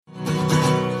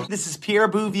This is Pierre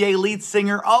Bouvier, lead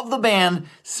singer of the band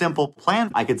Simple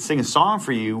Plan. I could sing a song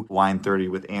for you, Wine 30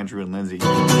 with Andrew and Lindsay.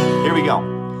 Here we go.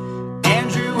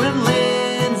 Andrew and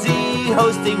Lindsay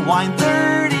hosting Wine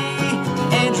 30.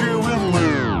 Andrew and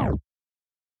Lindsay.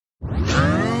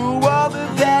 Through all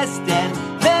the best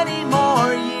and many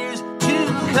more years to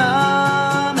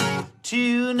come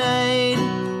tonight.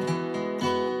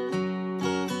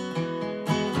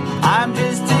 I'm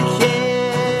just a kid.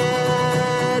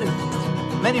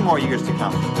 Many more years to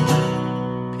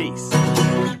come. Peace.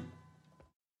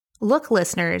 Look,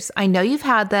 listeners, I know you've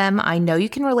had them, I know you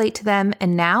can relate to them,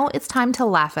 and now it's time to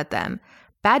laugh at them.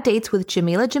 Bad Dates with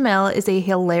Jameela Jamil is a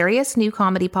hilarious new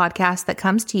comedy podcast that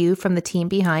comes to you from the team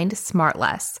behind Smart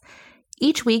Less.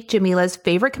 Each week, Jameela's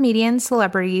favorite comedians,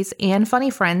 celebrities, and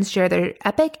funny friends share their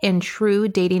epic and true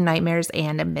dating nightmares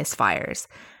and misfires.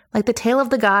 Like the tale of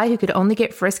the guy who could only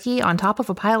get frisky on top of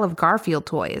a pile of Garfield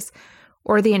toys,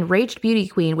 or the enraged beauty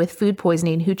queen with food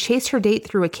poisoning who chased her date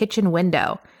through a kitchen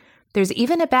window. There's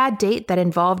even a bad date that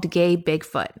involved gay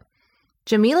Bigfoot.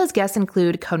 Jameela's guests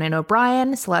include Conan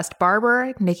O'Brien, Celeste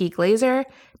Barber, Nikki Glazer,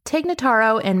 Tig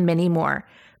Notaro, and many more.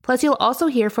 Plus, you'll also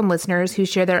hear from listeners who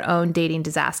share their own dating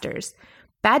disasters.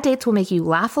 Bad Dates will make you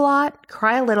laugh a lot,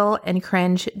 cry a little, and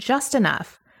cringe just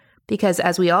enough. Because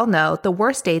as we all know, the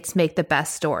worst dates make the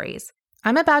best stories.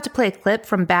 I'm about to play a clip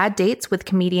from Bad Dates with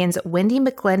comedians Wendy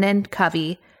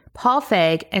McLennan-Covey, Paul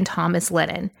Feig, and Thomas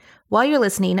Lennon. While you're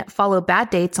listening, follow Bad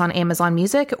Dates on Amazon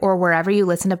Music or wherever you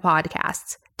listen to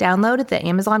podcasts. Download the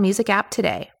Amazon Music app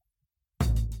today.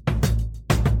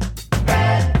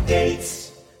 Bad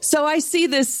Dates. So I see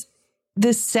this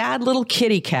sad little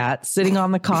kitty cat sitting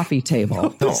on the coffee table.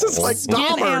 This is like Skin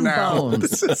Dahmer and now. bones.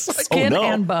 This is like, Skin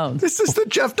and bones. This is the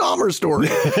Jeff Dahmer story.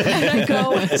 And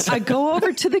I go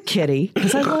over to the kitty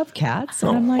because I love cats.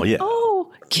 And I'm like,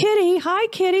 oh, kitty. Hi,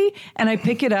 kitty. And I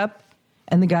pick it up.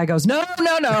 And the guy goes, no.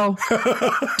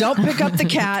 Don't pick up the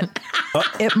cat.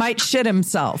 It might shit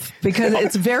himself because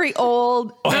it's very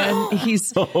old and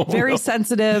he's very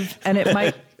sensitive and it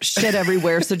might shit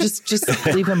everywhere. So just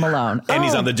leave him alone. And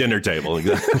he's on the dinner table.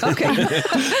 Okay.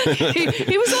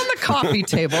 he was on the coffee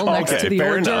table next to the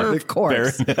hors d'oeuvre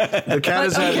course. The cat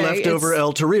has had leftover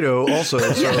El Torito also.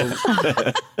 So,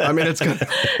 I mean,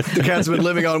 the cat's been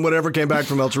living on whatever came back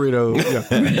from El Torito.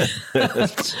 Yeah.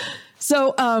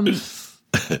 So,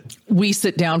 we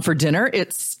sit down for dinner.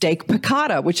 It's steak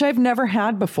piccata, which I've never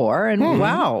had before. And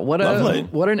wow, what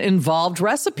an involved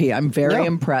recipe. I'm very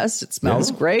impressed. It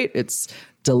smells great. It's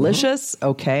delicious.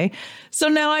 Okay. So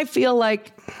now I feel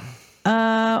like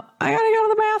I got to go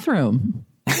to the bathroom.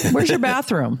 Where's your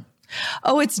bathroom?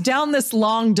 Oh, it's down this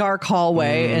long, dark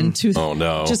hallway and just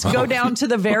go down to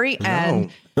the very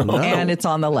end. And it's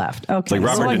on the left. Okay.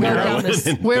 Like Robert De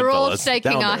Niro. We're all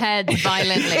shaking our heads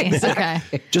violently. It's okay.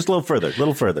 Just a little further.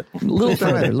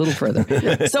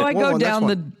 So I go down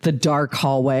the dark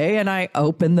hallway and I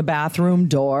open the bathroom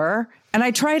door and I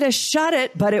try to shut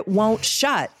it, but it won't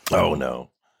shut. Oh, no.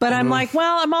 But I'm like,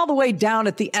 well, I'm all the way down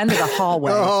at the end of the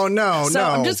hallway. Oh, no.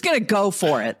 I'm just going to go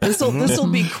for it. This will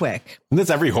be quick.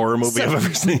 That's every horror movie I've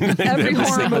ever seen. Every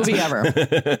horror movie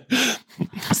ever.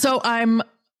 So I'm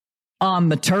on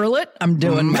the turlet. I'm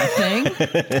doing my thing.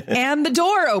 And the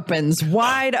door opens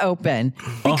wide open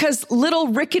because little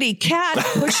rickety cat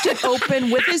pushed it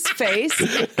open with his face,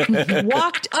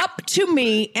 walked up to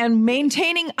me and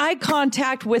maintaining eye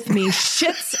contact with me,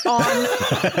 shits on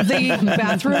the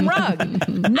bathroom rug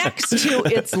next to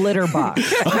its litter box.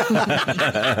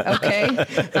 Okay.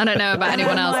 I don't know about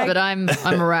anyone else, but I'm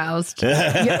aroused.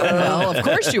 Yeah, well, of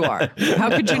course you are.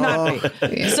 How could you not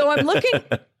be? So I'm looking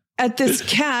at this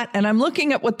cat and I'm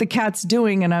looking at what the cat's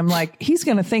doing and I'm like, he's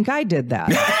going to think I did that.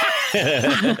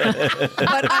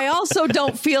 But I also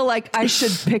don't feel like I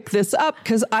should pick this up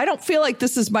because I don't feel like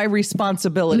this is my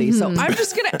responsibility. So I'm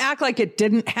just going to act like it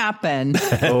didn't happen.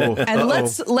 And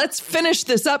let's finish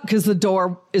this up because the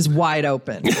door is wide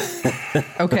open.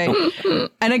 Okay.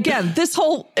 And again, this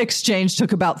whole exchange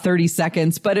took about 30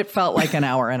 seconds, but it felt like an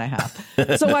hour and a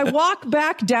half. So I walk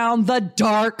back down the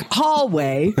dark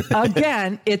hallway.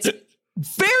 Again, it's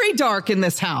very dark in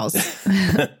this house.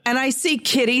 And I see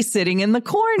Kitty sitting in the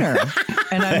corner.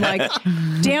 And I'm like,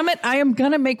 damn it, I am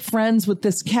going to make friends with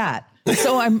this cat.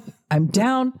 So I'm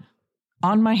down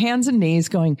on my hands and knees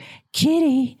going,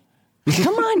 Kitty,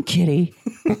 Come on, kitty.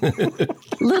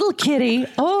 Little kitty.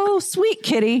 Oh, sweet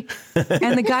kitty.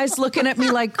 And the guy's looking at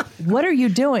me like, what are you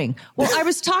doing? Well, I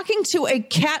was talking to a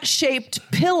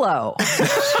cat-shaped pillow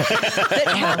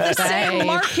that had the same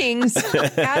markings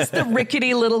as the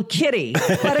rickety little kitty.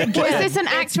 But again, Is this an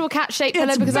actual cat-shaped pillow?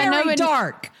 it's Because I know very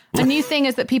dark. a new thing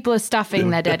is that people are stuffing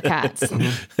their dead cats.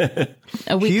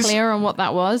 Are we clear on what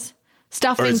that was?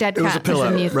 Stuffing dead it was cats a pillow,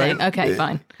 is a new right? thing. Okay,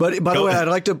 fine. But by the way, I'd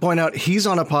like to point out he's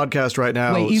on a podcast right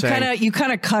now. Wait, you saying,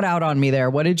 kind of cut out on me there.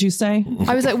 What did you say?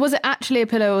 I was like, was it actually a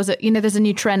pillow? Or was it, there's a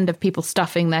new trend of people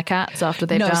stuffing their cats after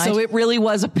they've died? So it really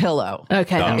was a pillow.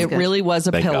 Okay, that's It good. really was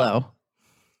a Thank pillow. God.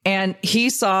 And he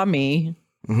saw me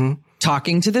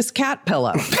talking to this cat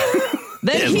pillow.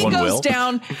 Then As he one goes will.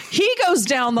 down. He goes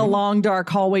down the long, dark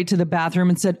hallway to the bathroom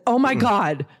and said, "Oh my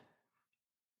God,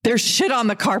 there's shit on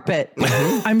the carpet.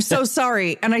 I'm so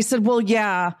sorry." And I said, "Well,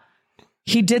 yeah,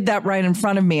 he did that right in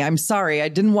front of me. I'm sorry. I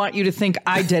didn't want you to think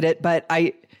I did it, but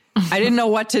I didn't know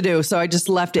what to do, so I just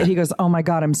left it." He goes, "Oh my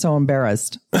God, I'm so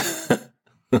embarrassed."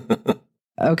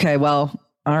 Okay, well,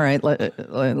 all right.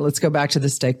 Let's go back to the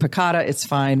steak piccata. It's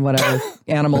fine. Whatever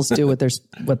animals do, what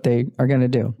they are going to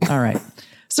do. All right.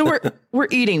 So we're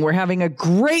eating. We're having a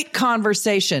great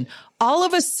conversation. All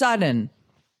of a sudden,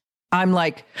 I'm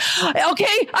like,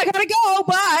 "Okay, I gotta go.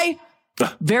 Bye."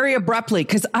 Very abruptly,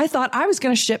 because I thought I was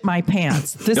going to shit my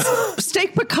pants. This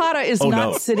steak piccata is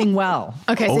not sitting well.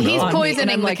 Okay, so he's no. poisoning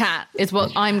And I'm the like- cat, is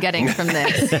what I'm getting from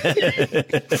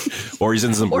this. Or he's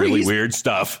in some Or really he's- weird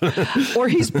stuff. Or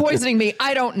he's poisoning me.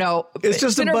 I don't know. it's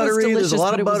just a Dinner was buttery. There's a delicious,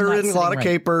 lot but of it was butter not and a lot of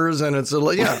sitting right. capers, and it's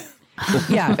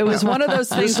Yeah, it was one of those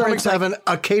Your things where stomach's it's like, having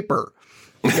a caper.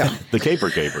 Yeah, The caper.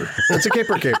 it's a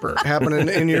caper happening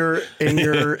in your And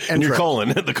your entrails. colon.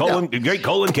 The colon. Great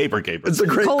colon caper. It's a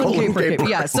great colon colon caper.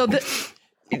 Yeah. So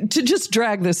to just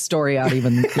drag this story out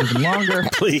even longer,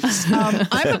 Please.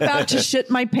 I'm about to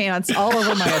shit my pants all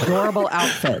over my adorable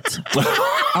outfit.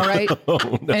 All right.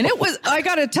 And I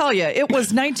got to tell you, it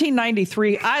was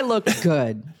 1993. I looked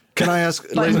good. Can I ask,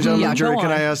 ladies and gentlemen, yeah, jury, go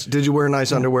can on. I ask, did you wear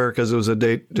nice underwear because it was a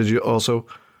date? Did you also?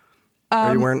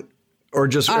 Are you wearing, or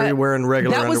just are you wearing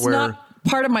regular That was underwear? not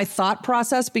part of my thought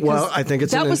process because Well, I think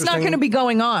it's that an was not interesting- going to be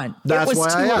going on. That's it was why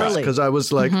too I asked, early. because I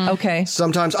was like, Okay.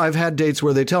 sometimes I've had dates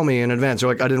where they tell me in advance, they're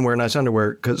like, I didn't wear nice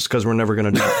underwear because we're never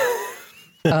going to do it.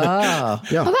 Yeah.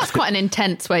 Well, that's quite an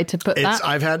intense way to put that.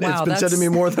 It's been said to me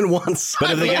more than once.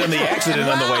 But if they get in the accident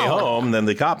on the way home, then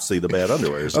the cops see the bad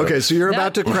underwear. So. Okay, so you're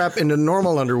about to crap into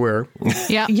normal underwear.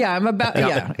 Yeah. Yeah, I'm about.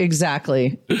 Yeah,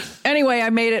 exactly. Anyway,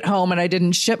 I made it home and I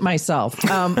didn't shit myself.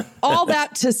 All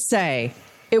that to say,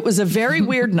 it was a very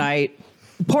weird night.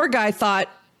 Poor guy thought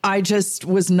I just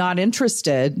was not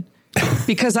interested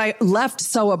because I left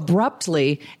so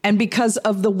abruptly and because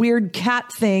of the weird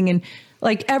cat thing and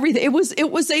like everything. It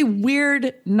was a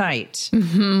weird night.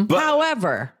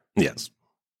 However, Yes.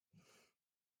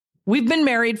 we've been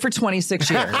married for 26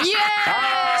 years.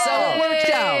 Yeah. So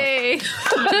it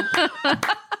worked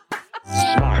out.